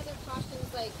any other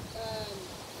cautions, like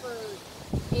for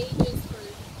ages, for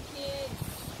kids,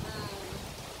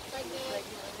 pregnant,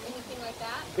 anything like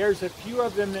that? There's a few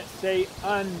of them that say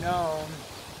unknown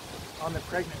on the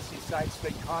pregnancy side, so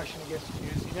they caution against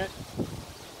using it.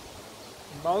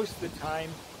 most of the time,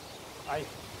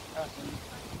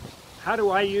 how do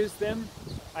I use them?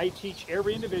 I teach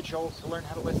every individual to learn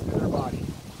how to listen to their body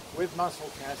with muscle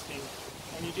testing.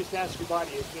 And you just ask your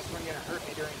body, is this one going to hurt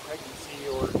me during pregnancy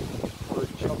or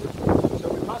children? So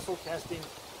with muscle testing,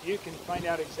 you can find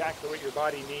out exactly what your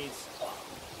body needs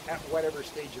at whatever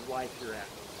stage of life you're at.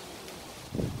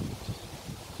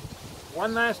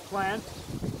 One last plant.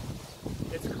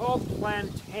 It's called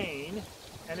plantain,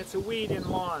 and it's a weed in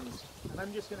lawns. And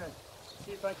I'm just going to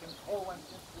see if I can pull one.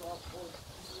 I'll pull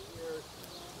here.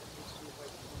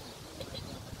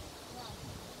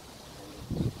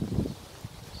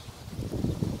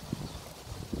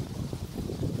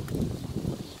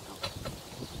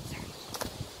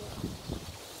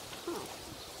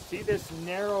 See this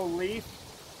narrow leaf?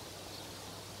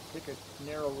 Pick a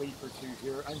narrow leaf or two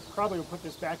here. I probably will put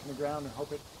this back in the ground and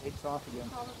hope it takes off again.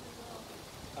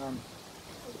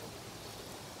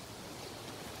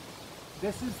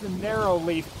 This is the narrow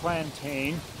leaf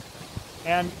plantain,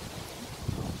 and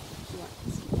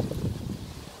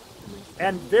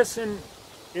this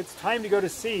it's time to go to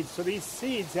seed. So these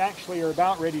seeds actually are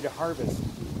about ready to harvest.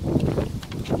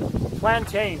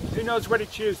 Plantain, who knows what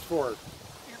it's used for?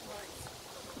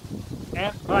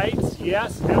 Ant bites,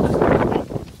 yes,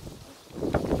 absolutely.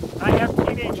 I have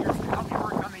teenagers that help me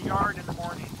work on the yard in the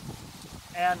morning.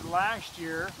 And last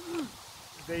year,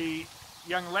 the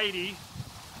young lady,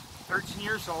 13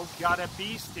 years old, got a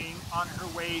bee sting on her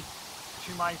way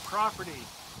to my property.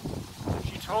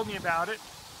 She told me about it.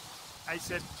 I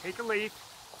said, take a leaf,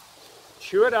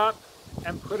 chew it up,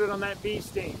 and put it on that bee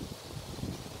sting.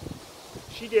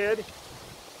 She did.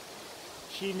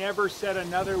 She never said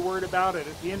another word about it.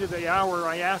 At the end of the hour,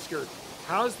 I asked her,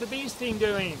 how's the bee sting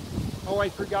doing? Oh, I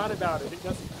forgot about it. It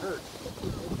doesn't hurt.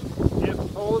 It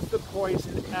pulls the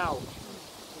poison out.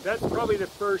 That's probably the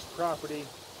first property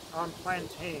on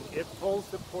plantain. It pulls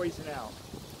the poison out.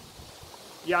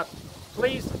 Yeah,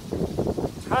 please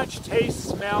touch, taste,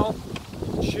 smell,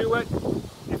 chew it.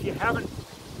 If you haven't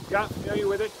got familiar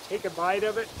with it, take a bite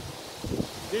of it.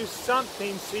 Do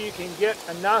something so you can get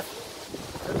enough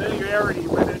familiarity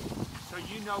with it so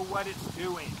you know what it's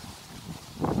doing.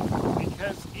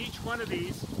 Because each one of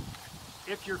these,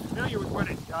 if you're familiar with what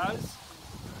it does,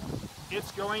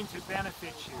 it's going to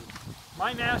benefit you.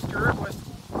 My Master Herbalist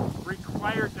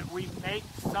required that we make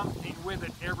something with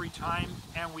it every time,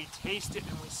 and we taste it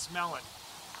and we smell it.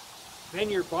 Then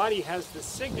your body has the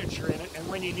signature in it, and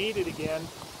when you need it again,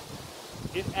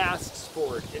 it asks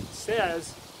for it. It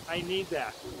says, I need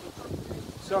that.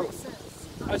 So,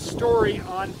 a story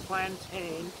on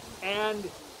plantain and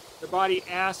the body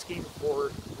asking for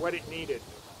what it needed.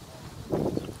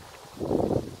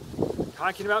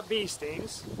 Talking about bee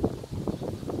stings,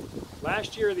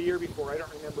 last year or the year before, I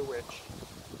don't remember which,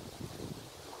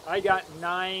 I got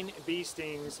 9 bee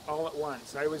stings all at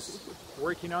once. I was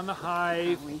working on the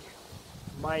hive.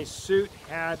 My suit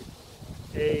had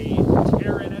a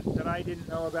tear in it that I didn't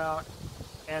know about,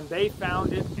 and they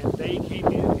found it, and they came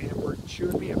in and were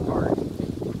chewing me apart.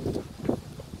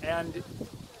 And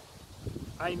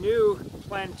I knew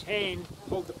plantain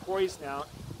pulled the poison out,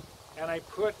 and I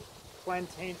put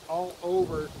plantain all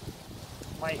over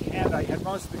my hand. I had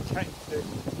most of the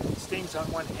stings on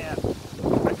one hand.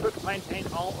 I put plantain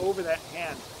all over that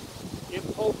hand. It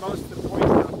pulled most of the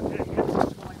poison out. The hands were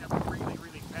swelling up really,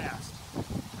 really fast.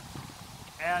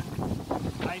 And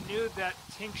I knew that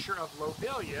tincture of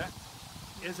lobelia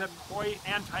is a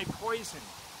anti-poison.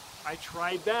 I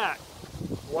tried that.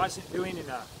 Wasn't doing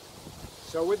enough.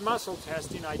 So with muscle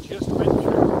testing, I just went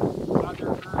through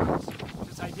other herbs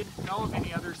because I didn't know of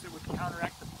any others that would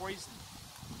counteract the poison.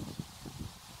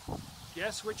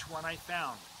 Guess which one I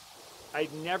found?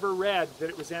 I'd never read that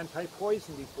it was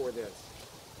anti-poison before this.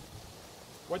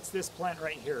 What's this plant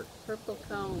right here? Purple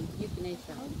cone,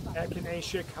 echinacea.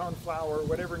 Echinacea, coneflower,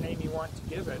 whatever name you want to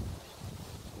give it.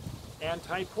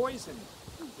 Anti-poison.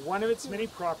 One of its many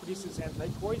properties is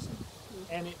anti-poison.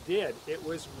 And it did. It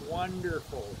was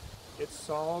wonderful. It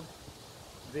solved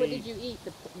the... What did you eat?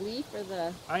 The leaf or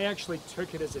the... I actually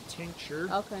took it as a tincture.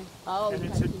 Okay. Oh, and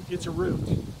it's a root.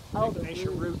 Oh,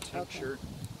 Echinacea root tincture. Okay.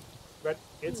 But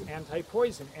it's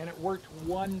anti-poison, and it worked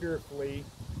wonderfully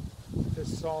to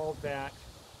solve that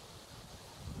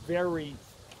very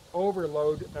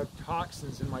overload of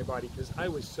toxins in my body, because I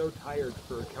was so tired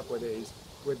for a couple of days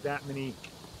with that many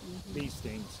bee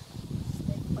stings.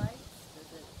 Snake bites?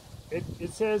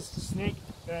 It says snake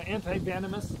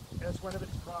anti-venomous as one of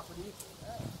its properties.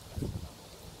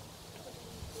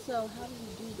 So how do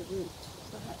you do the root?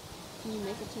 Can you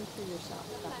make a tincture yourself?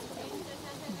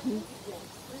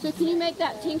 So can you make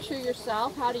that tincture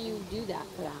yourself? How do you do that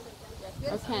for that?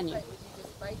 Or can you? You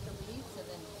just bite the leaves and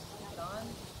then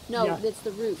No, Yeah. it's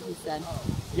the root, he said.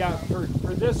 Yeah, for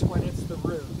this one, it's the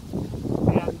root.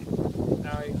 And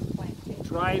I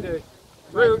dry the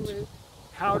root,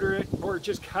 powder it, or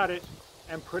just cut it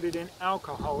and put it in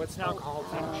alcohol. It's an alcohol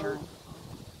tincture.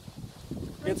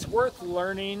 It's worth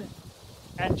learning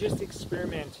and just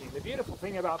experimenting. The beautiful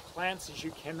thing about plants is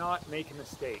you cannot make a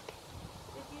mistake.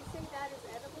 Did you say that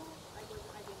is edible? I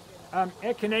didn't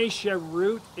hear that. Echinacea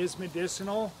root is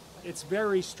medicinal. It's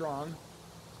very strong.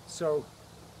 So,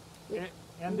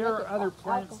 and there are other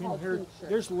plants in here.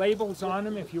 There's labels on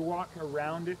them if you walk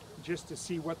around it just to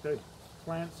see what the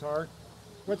plants are.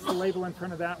 What's the label in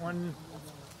front of that one?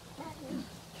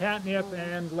 Catnip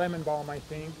and lemon balm, I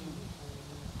think.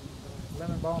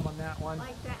 Lemon balm on that one.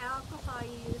 Like the alcohol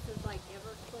you use is like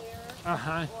Everclear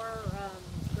Uh-huh. or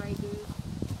Grey Goose,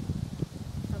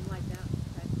 something like that.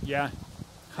 Okay. Yeah,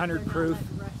 100 proof.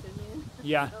 Like Russian in.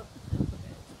 Yeah.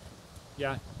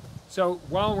 Yeah. So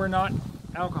while we're not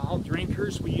alcohol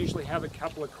drinkers, we usually have a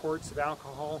couple of quarts of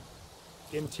alcohol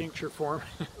in tincture form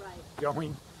Right.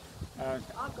 going. I'll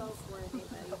go for it,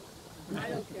 anybody. I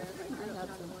don't care if I have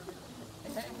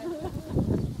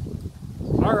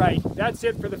All right, that's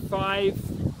it for the 5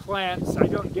 plants. I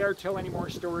don't dare tell any more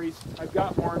stories. I've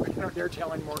got more, but I don't dare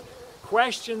tell any more.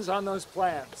 Questions on those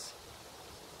plants?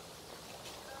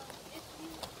 If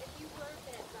you were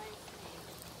that guy's name,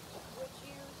 would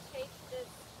you take this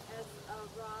as a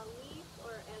raw leaf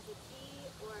or as a tea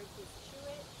or just chew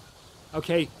it?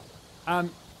 Okay,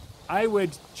 I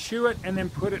would chew it and then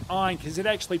put it on because it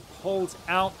actually pulls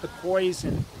out the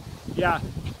poison. Yeah,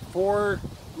 for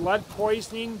blood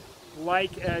poisoning,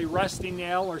 like a rusty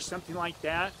nail or something like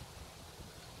that,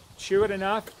 chew it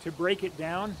enough to break it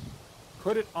down,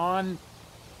 put it on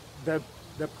the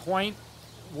point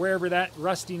wherever that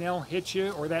rusty nail hit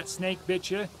you or that snake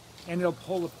bit you, and it'll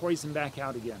pull the poison back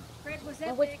out again. Fred, was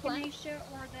that the echinacea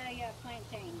or the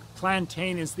plantain?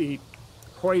 Plantain is the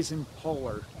poison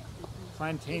puller.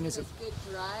 Plantain is a... good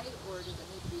dry, or does it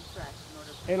need to be fresh in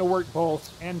order for It'll work both.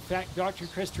 In fact, Dr.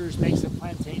 Christopher's makes a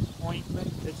plantain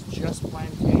ointment that's just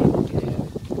plantain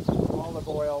and olive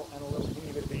oil and a little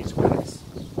teeny bit of beeswax.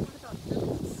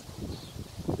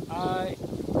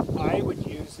 I would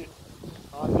use it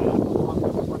on one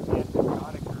of the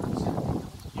antibiotic herbs.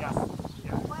 Yeah.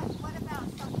 Yeah. What about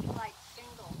something like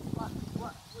shingles?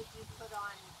 What would you put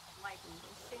on, like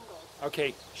shingles?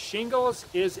 Okay, shingles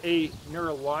is a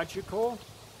neurological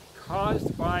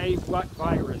caused by what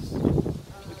virus?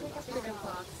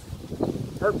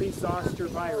 Herpes zoster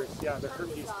virus, yeah, the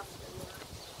herpes.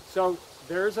 So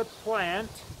there's a plant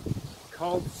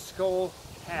called skull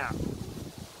cap.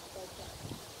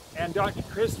 And Dr.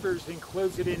 Christopher's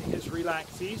includes it in his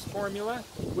Relaxease formula,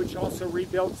 which also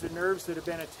rebuilds the nerves that have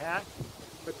been attacked.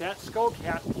 But that skull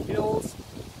cap kills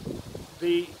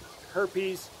the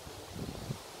herpes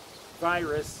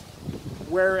virus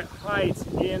where it hides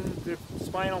in the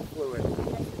spinal fluid.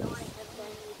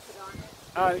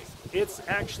 It's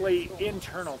actually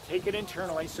internal. Take it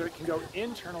internally so it can go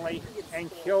internally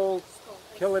and kill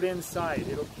it inside.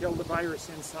 It'll kill the virus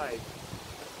inside.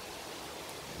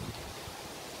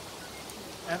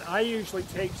 And I usually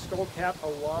take skull cap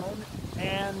alone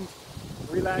and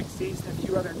Relaxease and a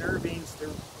few other nervines to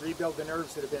rebuild the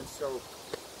nerves that have been so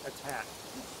attacked.